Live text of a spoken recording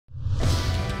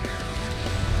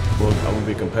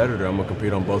gonna be a competitor. I'm gonna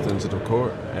compete on both ends of the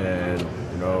court, and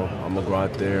you know, I'm gonna go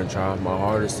out there and try my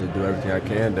hardest to do everything I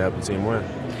can to help the team win.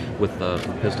 With the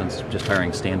Pistons just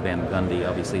hiring Stan Van Gundy,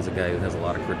 obviously he's a guy who has a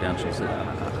lot of credentials.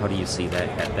 How do you see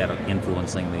that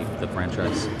influencing the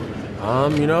franchise?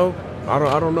 You know,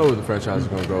 I don't know where the franchise is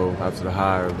gonna go after the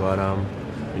hire, but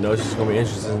you know, it's just gonna be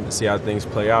interesting to see how things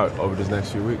play out over these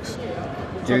next few weeks.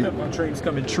 Talking about dreams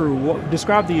coming true,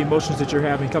 describe the emotions that you're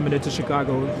having coming into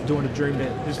Chicago doing a dream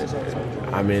that this is also.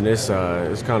 I mean, it's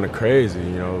kind of crazy.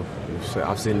 You know,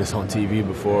 I've seen this on TV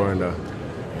before, and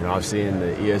you know, I've seen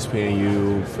the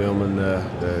ESPNU filming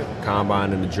the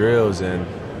combine and the drills, and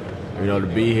you know, to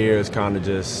be here is kind of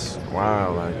just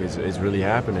wow, like it's really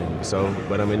happening. So,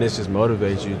 but I mean, this just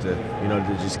motivates you to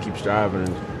to just keep striving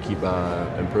and keep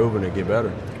improving and get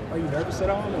better. Are you nervous at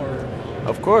all, or?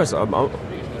 Of course, I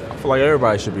feel like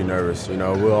everybody should be nervous. You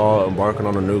know, we're all embarking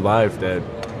on a new life that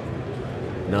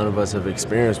none of us have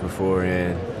experienced before,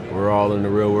 and we're all in the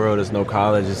real world. It's no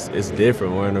college. It's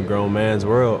different. We're in a grown man's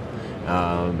world,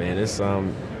 and it's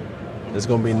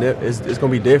gonna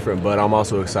be different. But I'm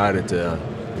also excited to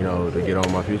to get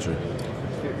on my future.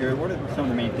 What are some of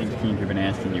the main things teams have been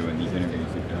asking you in these interviews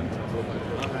you've done?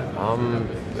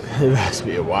 They've asked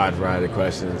me a wide variety of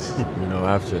questions.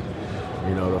 After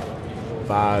the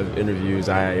 5 interviews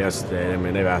I had yesterday, I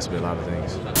mean, they've asked me a lot of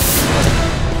things.